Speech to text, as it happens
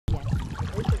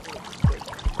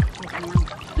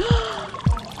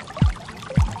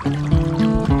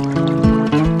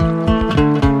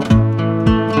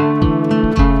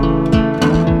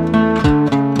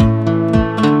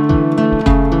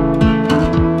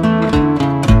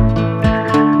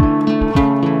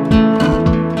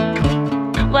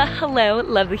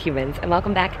lovely humans, and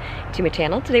welcome back to my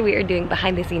channel. Today we are doing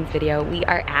behind the scenes video. We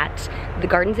are at the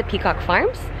gardens at Peacock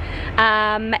Farms,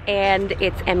 and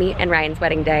it's Emmy and Ryan's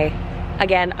wedding day.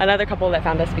 Again, another couple that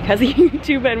found us because of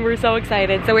YouTube, and we're so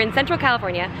excited. So we're in Central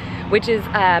California, which is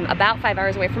about 5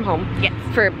 hours away from home. Yes.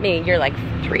 For me, you're like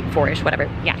 3, 4-ish, whatever.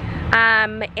 Yeah.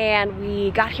 And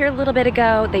we got here a little bit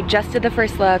ago. They just did the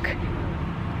first look.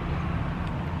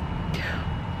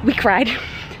 We cried.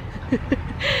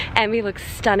 Emmy looks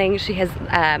stunning. She has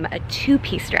a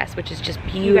 2-piece dress, which is just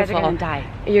beautiful. You guys are gonna die.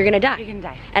 You're gonna die. You're gonna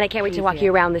die. And I can't wait to walk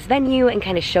you around this venue and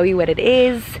kind of show you what it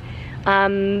is.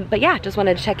 But yeah, just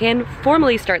wanted to check in,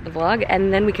 formally start the vlog,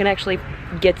 and then we can actually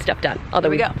get stuff done. Although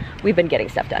we've been getting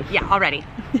stuff done. Yeah, already.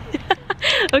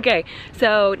 Okay,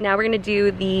 so now we're gonna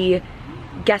do the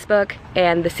guest book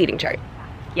and the seating chart.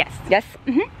 Yes. Yes?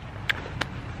 Mm-hmm.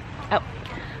 Oh.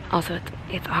 Also,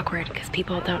 it's awkward because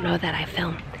people don't know that I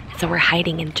film. So we're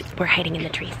hiding in the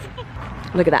trees.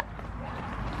 Look at that.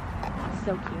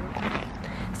 So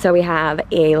cute. So we have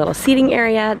a little seating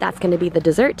area. That's gonna be the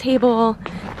dessert table.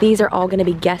 These are all gonna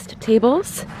be guest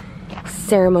tables.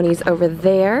 Ceremonies over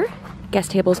there. Guest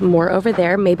tables more over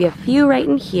there, maybe a few right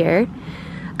in here.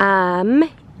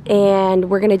 And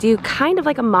we're gonna do kind of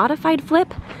like a modified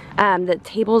flip. The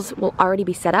tables will already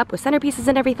be set up with centerpieces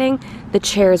and everything. The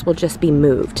chairs will just be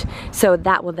moved. So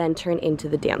that will then turn into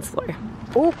the dance floor.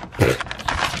 Oh,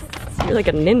 you're like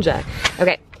a ninja.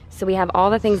 Okay, so we have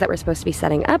all the things that we're supposed to be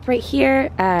setting up right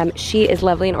here. She is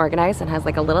lovely and organized and has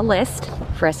like a little list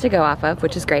for us to go off of,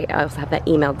 which is great. I also have that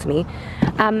emailed to me.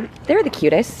 They're the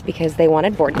cutest because they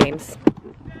wanted board games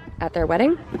at their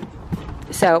wedding.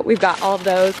 So we've got all of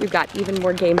those. We've got even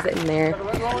more games in there.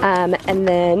 And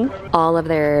then all of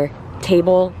their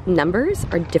table numbers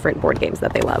are different board games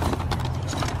that they love.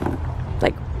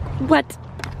 Like, what?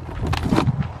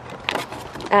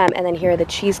 And then here are the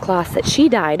cheesecloths that she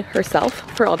dyed herself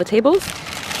for all the tables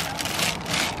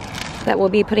that we'll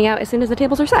be putting out as soon as the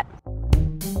tables are set.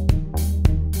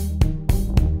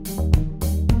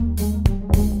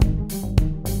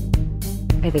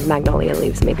 I think magnolia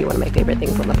leaves may be one of my favorite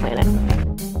things on the planet.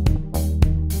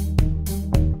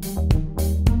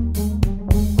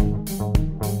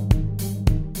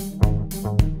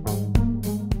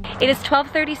 It is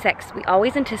 12:36. We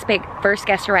always anticipate first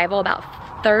guest arrival about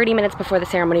 30 minutes before the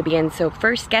ceremony begins, so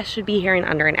first guest should be here in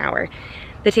under an hour.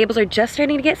 The tables are just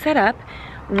starting to get set up,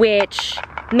 which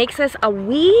makes us a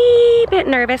wee bit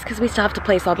nervous because we still have to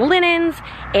place all the linens,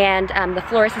 and the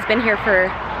florist has been here for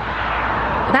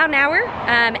about an hour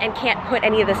and can't put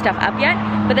any of the stuff up yet,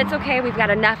 but that's okay. We've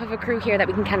got enough of a crew here that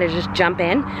we can kind of just jump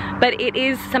in. But it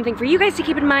is something for you guys to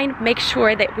keep in mind. Make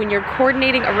sure that when you're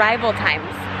coordinating arrival times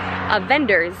of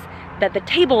vendors, that the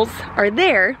tables are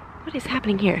there. What is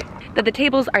happening here? That the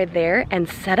tables are there and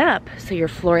set up so your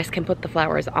florist can put the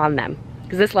flowers on them.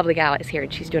 Because this lovely gal is here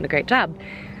and she's doing a great job.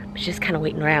 She's just kind of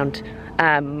waiting around,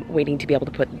 waiting to be able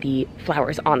to put the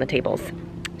flowers on the tables.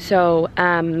 So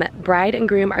bride and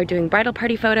groom are doing bridal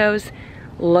party photos,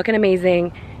 looking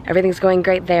amazing. Everything's going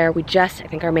great there. I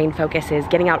think our main focus is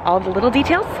getting out all the little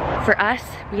details. For us,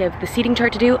 we have the seating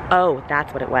chart to do. Oh,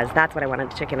 that's what it was. That's what I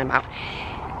wanted to check in about.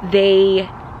 The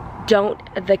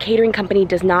catering company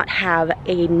does not have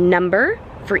a number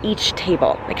for each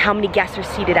table, like how many guests are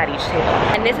seated at each table.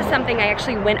 And this is something I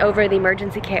actually went over the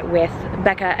emergency kit with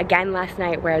Becca again last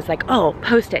night, where I was like, oh,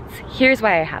 Post-its, here's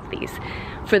why I have these.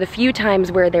 For the few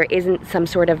times where there isn't some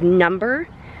sort of number,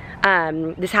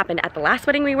 this happened at the last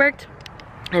wedding we worked,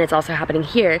 and it's also happening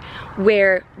here,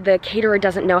 where the caterer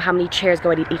doesn't know how many chairs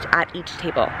go at each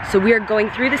table. So we are going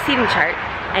through the seating chart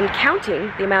and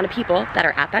counting the amount of people that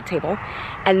are at that table,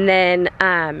 and then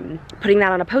putting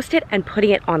that on a Post-it and putting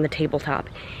it on the tabletop.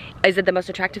 Is it the most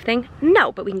attractive thing?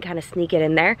 No, but we can kind of sneak it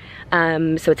in there.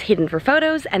 So it's hidden for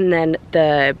photos, and then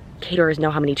the caterers know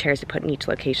how many chairs to put in each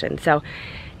location. So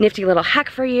nifty little hack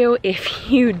for you if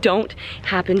you don't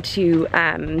happen to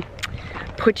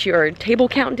put your table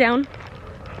count down.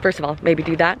 First of all, maybe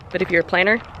do that, but if you're a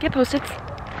planner, get Post-its.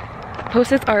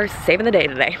 Post-its are saving the day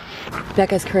today.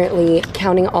 Becca's currently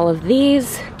counting all of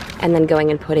these and then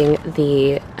going and putting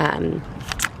the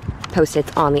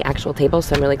Post-its on the actual table,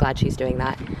 so I'm really glad she's doing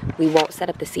that. We won't set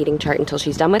up the seating chart until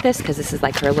she's done with this because this is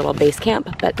like her little base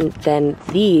camp, but then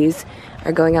these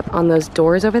are going up on those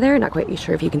doors over there. Not quite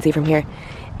sure if you can see from here.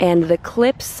 And the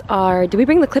clips are, did we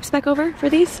bring the clips back over for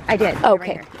these? I did. Oh,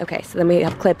 okay, right. Okay, so then we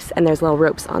have clips and there's little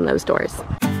ropes on those doors.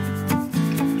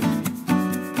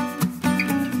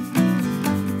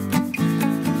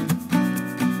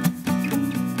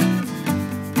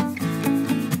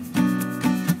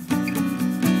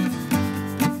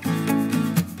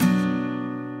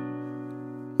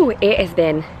 It has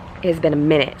been It has been a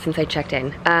minute since I checked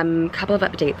in. Couple of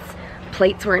updates.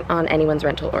 Plates weren't on anyone's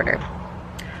rental order.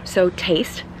 So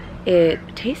Taste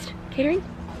Catering?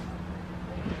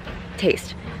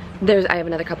 Taste. I have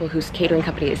another couple whose catering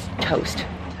company is Toast.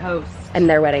 And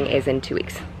their wedding is in 2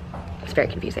 weeks. It's very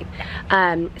confusing.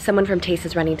 Someone from Taste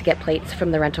is running to get plates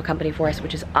from the rental company for us,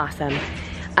 which is awesome.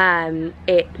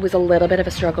 It was a little bit of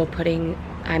a struggle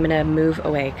I'm gonna move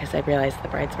away because I realized the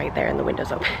bride's right there and the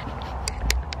window's open.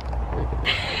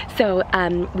 So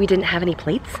we didn't have any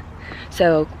plates.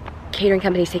 So catering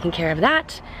company's taking care of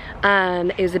that.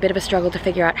 It was a bit of a struggle to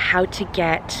figure out how to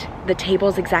get the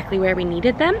tables exactly where we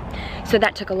needed them. So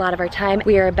that took a lot of our time.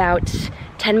 We are about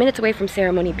 10 minutes away from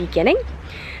ceremony beginning.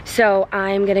 So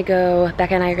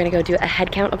Becca and I are gonna go do a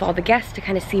head count of all the guests to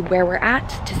kind of see where we're at,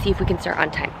 to see if we can start on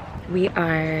time. We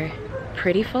are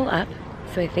pretty full up,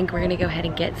 so I think we're gonna go ahead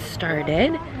and get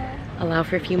started. Allow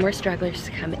for a few more stragglers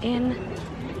to come in.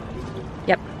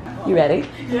 Yep. You ready?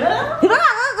 Yeah.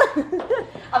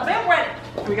 I've been ready.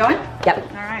 Are we going? Yep.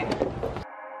 All right.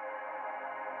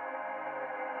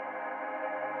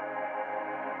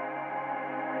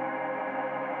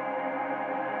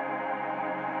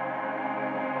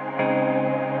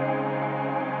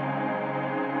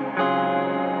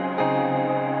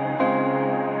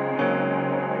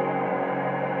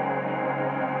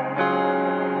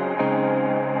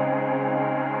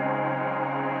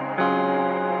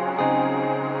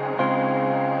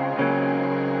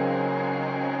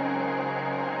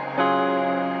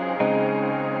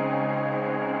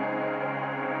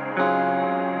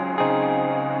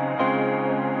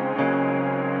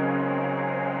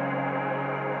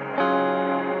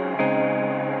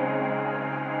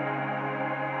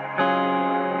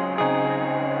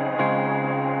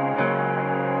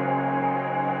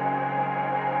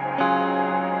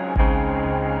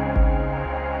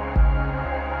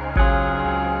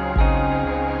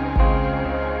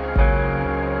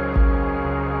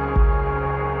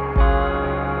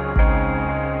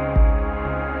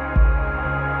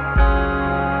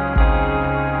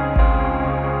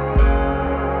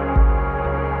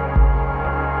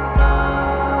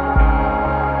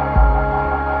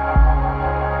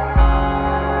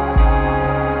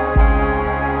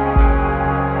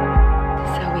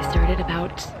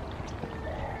 About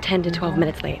 10 to 12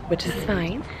 minutes late, which is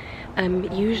fine.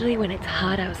 Usually when it's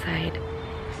hot outside,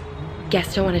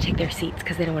 guests don't want to take their seats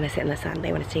because they don't want to sit in the sun.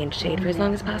 They want to stay in shade for as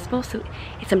long as possible. So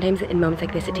sometimes in moments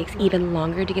like this, it takes even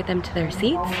longer to get them to their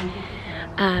seats.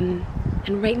 And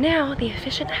right now, the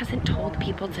officiant hasn't told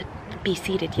people to be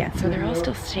seated yet, so they're all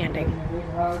still standing.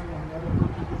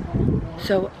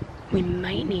 So we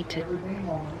might need to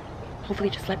hopefully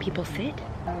just let people sit.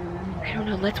 I don't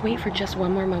know, let's wait for just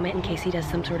one more moment in case he does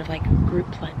some sort of like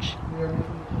group plunge.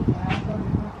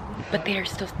 But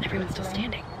everyone's still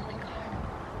standing.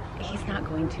 He's not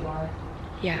going to.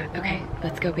 Yeah, okay,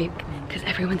 let's go, babe. Because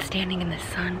everyone's standing in the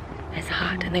sun. It's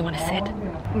hot and they want to sit.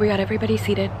 We got everybody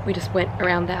seated. We just went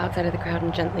around the outside of the crowd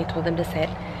and gently told them to sit.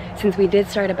 Since we did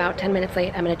start about 10 minutes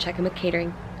late, I'm gonna check in with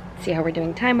catering, see how we're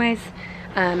doing time-wise,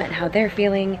 and how they're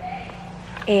feeling.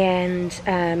 And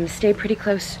stay pretty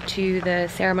close to the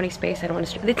ceremony space. I don't want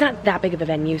to, it's not that big of a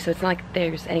venue, so it's not like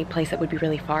there's any place that would be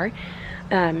really far.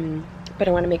 But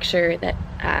I want to make sure that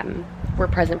we're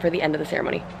present for the end of the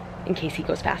ceremony in case he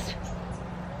goes fast.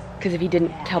 Because if he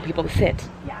didn't tell people to sit,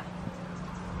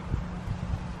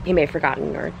 he may have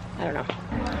forgotten, or I don't know.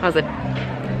 That was a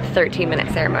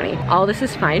 13-minute ceremony. All this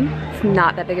is fine. It's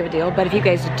not that big of a deal, but if you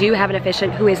guys do have an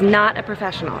officiant who is not a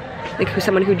professional, like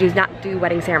someone who does not do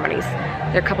wedding ceremonies,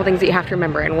 there are a couple things that you have to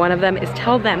remember, and one of them is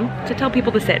tell them to tell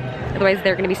people to sit. Otherwise,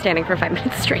 they're gonna be standing for 5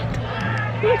 minutes straight.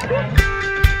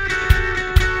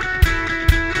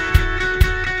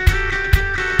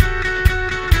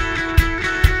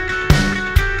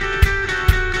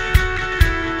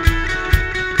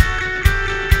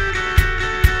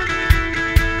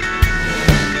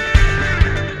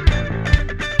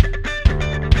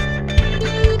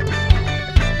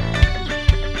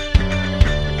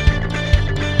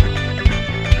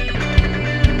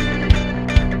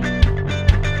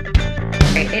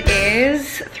 It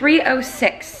is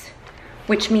 3:06,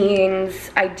 which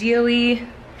means ideally,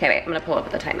 okay wait, I'm gonna pull up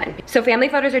the timeline. So family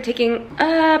photos are taking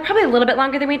probably a little bit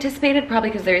longer than we anticipated, probably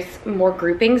because there's more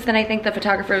groupings than I think the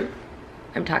photographer,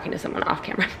 I'm talking to someone off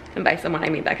camera, and by someone I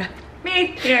mean Becca.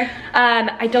 Me, here.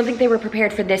 I don't think they were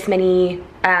prepared for this many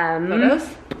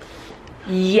Photos?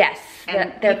 Yes.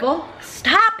 And people?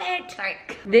 Stop it! Sorry.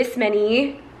 This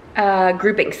many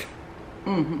groupings.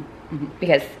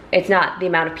 Because it's not the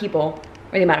amount of people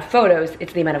or the amount of photos,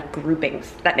 it's the amount of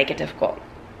groupings that make it difficult.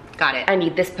 Got it. I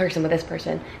need this person with this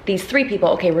person. These 3 people,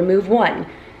 okay, remove one.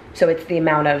 So it's the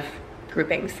amount of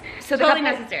groupings. So the Totally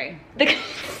couple, necessary.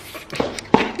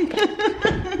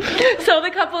 So the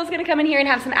couple is gonna come in here and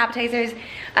have some appetizers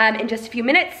in just a few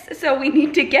minutes. So we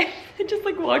need to get, I just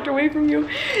like walked away from you.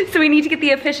 So we need to get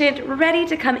the officiant ready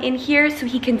to come in here so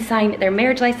he can sign their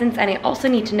marriage license. And I also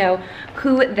need to know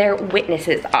who their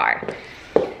witnesses are.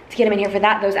 To get him in here for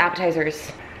that, those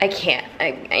appetizers. I can't,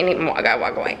 I need more, I gotta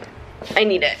walk away. I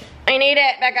need it,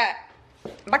 Becca.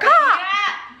 Becca!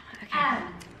 Okay.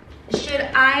 Should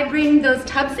I bring those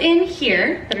tubs in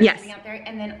here that are Yes. sitting out there,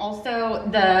 and then also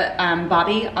the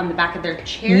Bobby on the back of their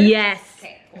chair? Yes.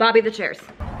 Okay. Bobby the chairs.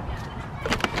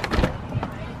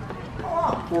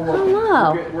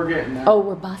 Hello. We're getting that. Oh,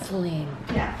 we're bustling.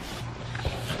 Yeah.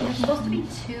 There's supposed to be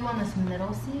 2 on this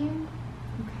middle seam.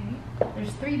 Okay.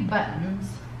 There's 3 buttons.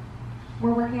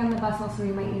 We're working on the bustle, so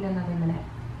we might need another minute.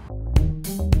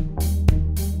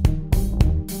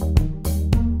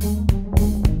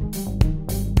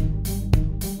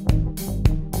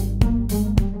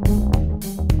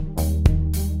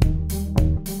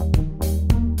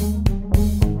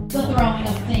 The throwing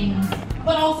of things,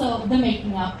 but also the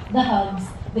making up, the hugs,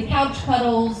 the couch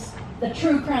cuddles, the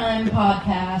true crime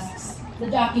podcasts, the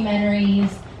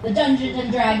documentaries, the Dungeons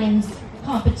and Dragons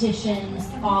competitions,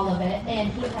 all of it.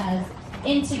 And he has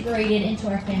integrated into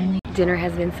our family. Dinner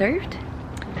has been served.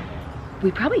 We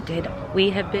probably did.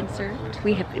 We have been served.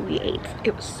 We ate.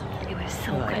 It was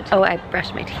so good. Oh, I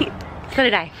brushed my teeth. So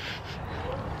did I.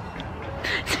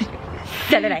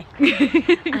 So did I.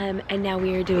 And now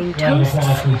we are doing toast.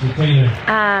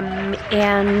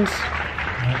 And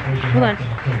hold on.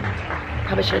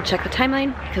 Probably should have checked the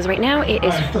timeline because right now it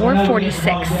is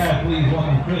 4:46.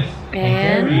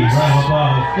 And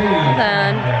hold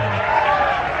on.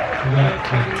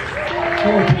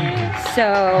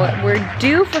 So we're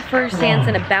due for first dance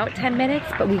in about 10 minutes,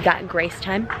 but we got grace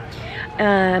time.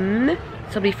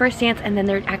 So it'll be first dance, and then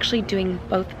they're actually doing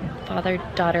both father,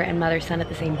 daughter, and mother, son at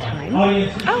the same time.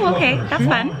 Oh, okay. That's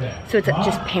fun. So it's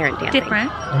just parent dancing.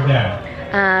 Different.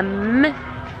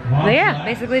 But yeah,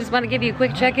 basically just want to give you a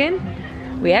quick check-in.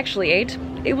 We actually ate.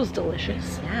 It was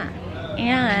delicious. Yeah.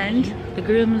 And the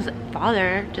groom's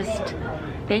father just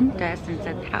thanked us and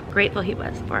said how grateful he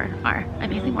was for our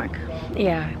amazing work.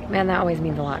 Yeah, man, that always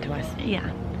means a lot to us. Yeah.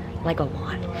 Like a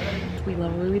lot. We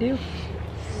love what we do.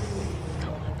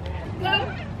 Go,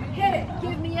 hit it.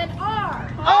 Give me an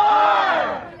R.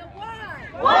 R. Give me a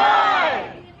Y.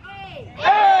 Y. Give me an A.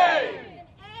 A. Give me an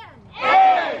N.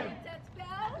 N. What's that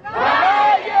spell?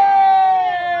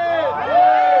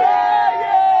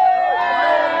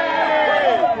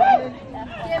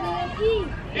 Give me an E.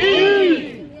 E.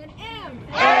 Give me an M.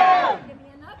 M. Give me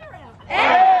another M.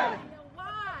 M. Give me a Y.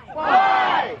 Y.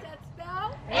 What's that spell?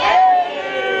 A.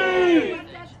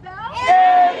 What's that spell? A.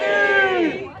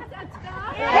 What's that spell?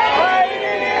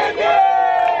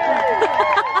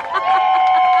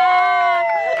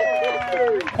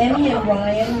 Emmy and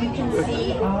Ryan, you can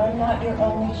see I'm not your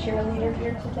only cheerleader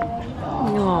here today.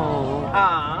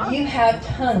 No. You have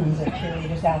tons of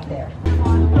cheerleaders out there.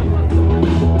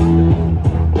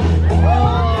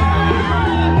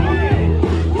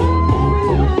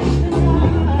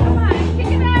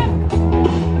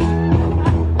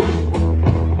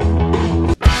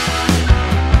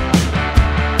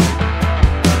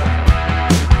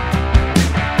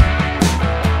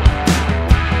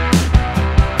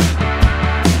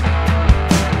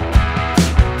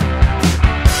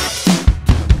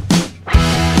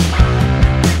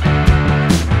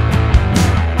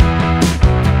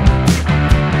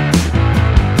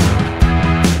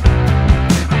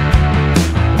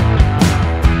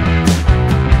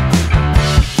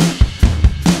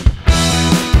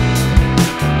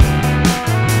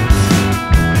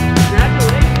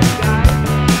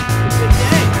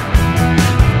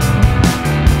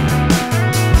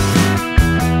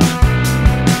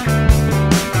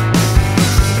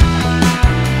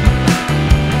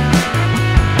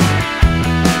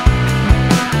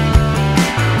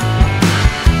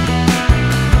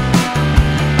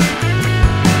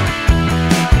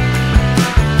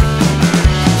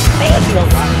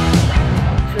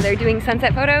 They're doing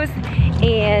sunset photos,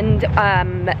 and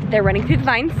they're running through the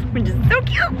vines, which is so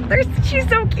cute. She's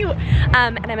so cute.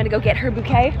 And I'm gonna go get her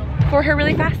bouquet for her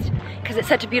really fast because it's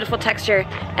such a beautiful texture.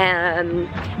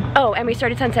 Oh, and we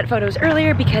started sunset photos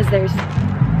earlier because there's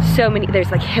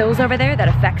like hills over there that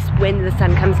affects when the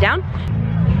sun comes down.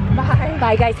 Bye.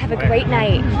 Bye guys, have a great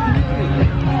night.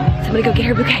 So I'm gonna go get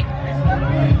her bouquet.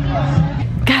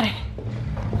 Got it.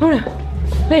 Oh no,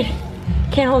 wait,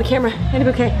 can't hold the camera and a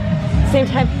bouquet. Same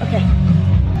time, okay.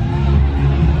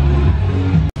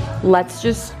 Let's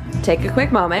just take a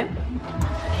quick moment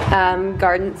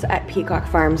Gardens at Peacock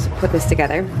Farms put this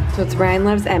together. So it's Ryan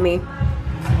Loves Emmy.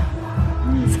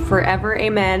 It's Forever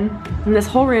Amen. And this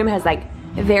whole room has like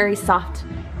a very soft,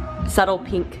 subtle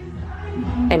pink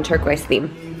and turquoise theme.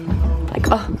 Like,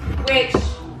 oh. Which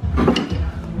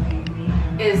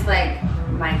is like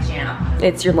my jam.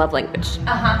 It's your love language.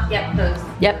 Uh-huh, yep, those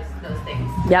things.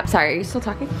 Yep, sorry, are you still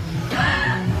talking?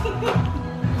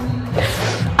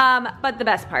 But the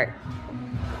best part,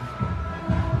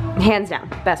 hands down,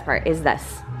 best part is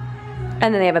this.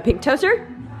 And then they have a pink toaster,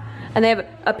 and they have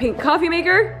a pink coffee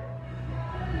maker.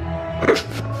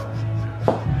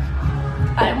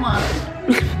 I want.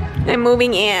 I'm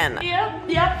moving in.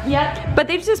 Yep. But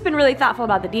they've just been really thoughtful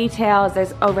about the details.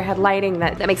 There's overhead lighting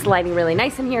that makes the lighting really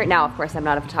nice in here. Now, of course, I'm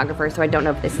not a photographer, so I don't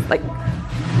know if this is like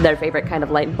their favorite kind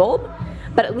of light bulb,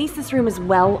 but at least this room is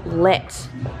well lit.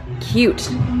 Cute.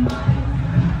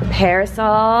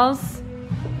 Parasols.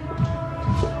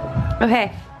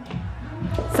 Okay.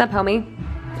 What's up, homie?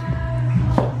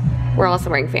 We're also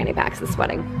wearing fanny packs this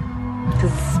wedding,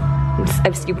 because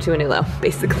I've stooped to a new low,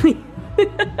 basically.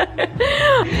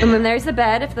 And then there's the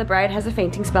bed if the bride has a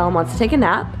fainting spell and wants to take a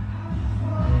nap.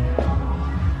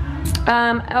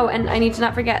 Oh, and I need to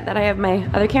not forget that I have my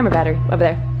other camera battery over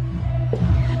there.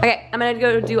 Okay, I'm gonna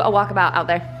go do a walkabout out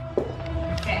there.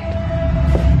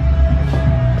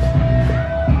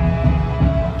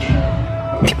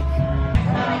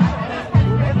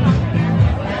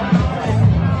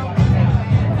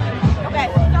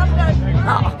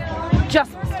 Oh,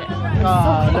 just missed it.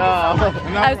 Oh, no.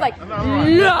 I was like,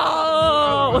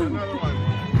 no!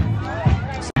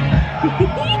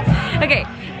 Okay,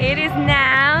 it is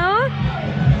now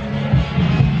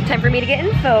time for me to get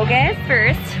in focus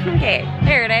first. Okay,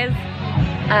 there it is.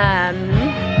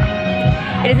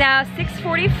 It is now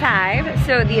 6:45,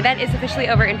 so the event is officially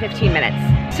over in 15 minutes.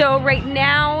 So right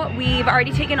now, we've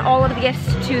already taken all of the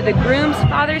gifts to the groom's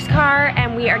father's car,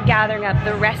 and we are gathering up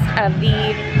the rest of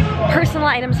the personal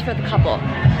items for the couple.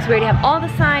 So we already have all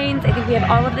the signs. I think we have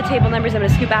all of the table numbers. I'm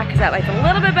gonna scoot back because that light's a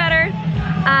little bit better.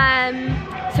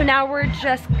 So now we're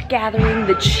just gathering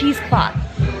the cheesecloth,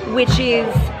 which is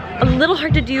a little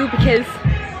hard to do because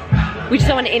we just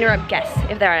don't want to interrupt guests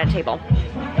if they're at a table.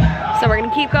 So we're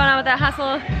gonna keep going on with that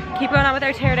hustle, keep going on with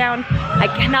our teardown. I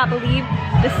cannot believe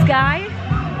the sky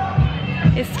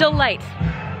is still light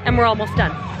and we're almost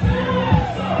done.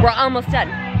 We're almost done.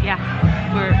 Yeah,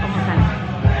 we're almost done.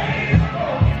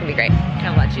 It's gonna be great.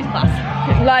 A lot of cheesecloth.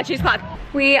 A lot of cheesecloth.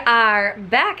 We are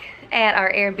back at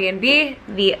our Airbnb.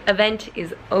 The event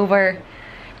is over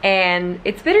and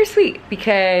it's bittersweet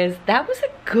because that was a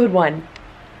good one.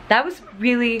 That was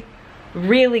really,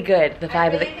 really good. The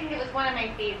vibe of the. I think it was one of my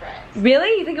favorites.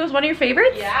 Really? You think it was one of your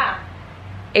favorites? Yeah.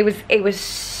 It was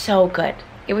so good.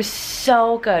 It was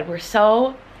so good. We're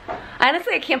so,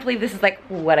 honestly, I can't believe this is like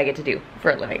what I get to do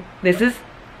for a living. This is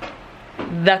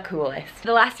the coolest.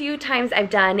 The last few times I've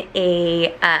done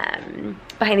a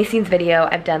behind the scenes video,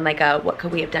 I've done like a what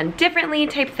could we have done differently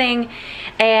type thing.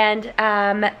 And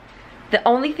the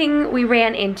only thing we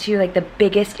ran into, like the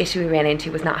biggest issue we ran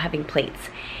into was not having plates.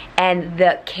 And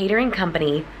the catering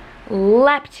company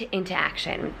leapt into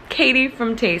action. Katie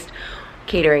from Taste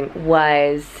Catering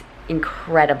was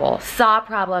incredible. Saw a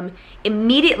problem,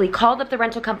 immediately called up the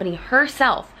rental company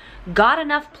herself, got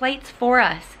enough plates for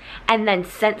us, and then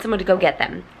sent someone to go get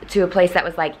them to a place that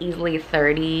was like easily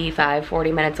 35,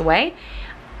 40 minutes away.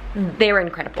 They were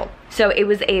incredible. So it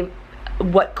was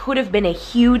what could have been a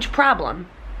huge problem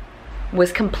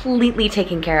was completely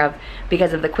taken care of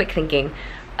because of the quick thinking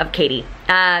of Katie.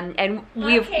 And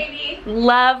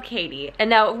love Katie. And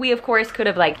now we of course could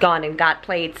have like gone and got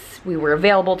plates. We were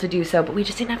available to do so, but we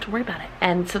just didn't have to worry about it.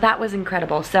 And so that was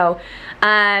incredible. So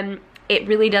it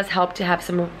really does help to have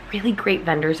some really great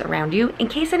vendors around you in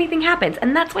case anything happens.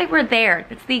 And that's why we're there.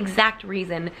 That's the exact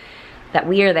reason that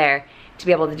we are there, to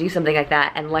be able to do something like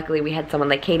that. And luckily we had someone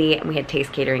like Katie and we had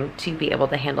Taste Catering to be able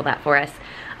to handle that for us.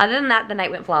 Other than that, the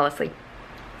night went flawlessly.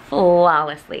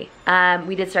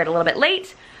 We did start a little bit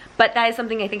late, but that is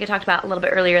something I think I talked about a little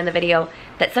bit earlier in the video,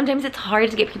 that sometimes it's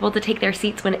hard to get people to take their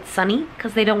seats when it's sunny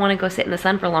because they don't want to go sit in the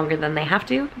sun for longer than they have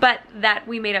to. But that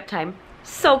we made up time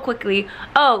so quickly.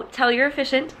 Oh, tell you're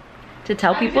efficient to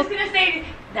tell people. I was just gonna say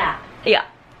that. Yeah.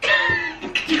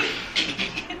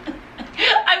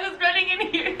 I was running in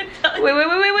here to tell you.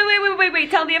 Wait.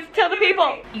 Tell the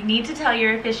people. You need to tell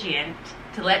your officiant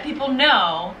to let people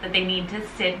know that they need to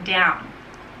sit down.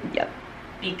 Yep.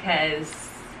 Because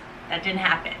that didn't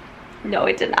happen. No,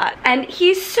 it did not. And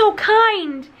he's so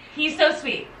kind. He's so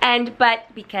sweet. But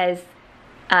because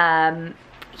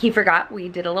he forgot, we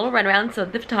did a little runaround, so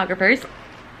the photographers,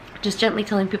 just gently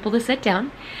telling people to sit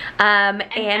down. And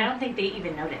I don't think they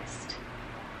even noticed.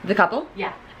 The couple?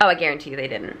 Yeah. Oh, I guarantee you they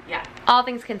didn't. Yeah. All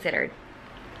things considered,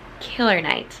 killer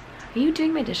night. Are you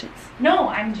doing my dishes? No,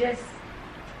 I'm just...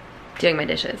 Doing my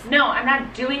dishes. No, I'm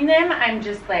not doing them. I'm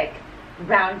just like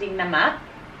rounding them up.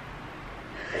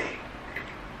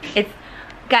 It's,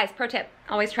 guys, pro tip,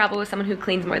 always travel with someone who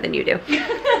cleans more than you do.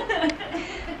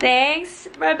 Thanks,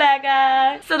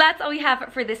 Rebecca. So that's all we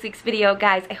have for this week's video,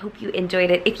 guys. I hope you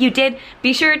enjoyed it. If you did,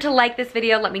 be sure to like this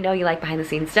video. Let me know you like behind the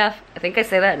scenes stuff. I think I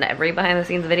say that in every behind the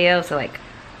scenes video, so like,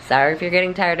 sorry if you're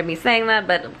getting tired of me saying that,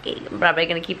 but okay, I'm probably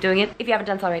gonna keep doing it. If you haven't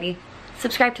done so already,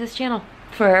 subscribe to this channel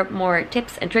for more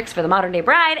tips and tricks for the modern day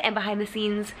bride and behind the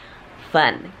scenes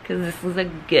fun, because this was a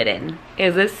good one.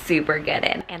 It was a super good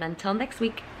one. And until next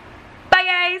week, bye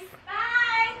guys.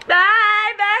 Bye.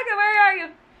 Bye, Becca, where are you?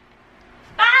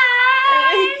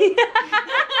 Bye.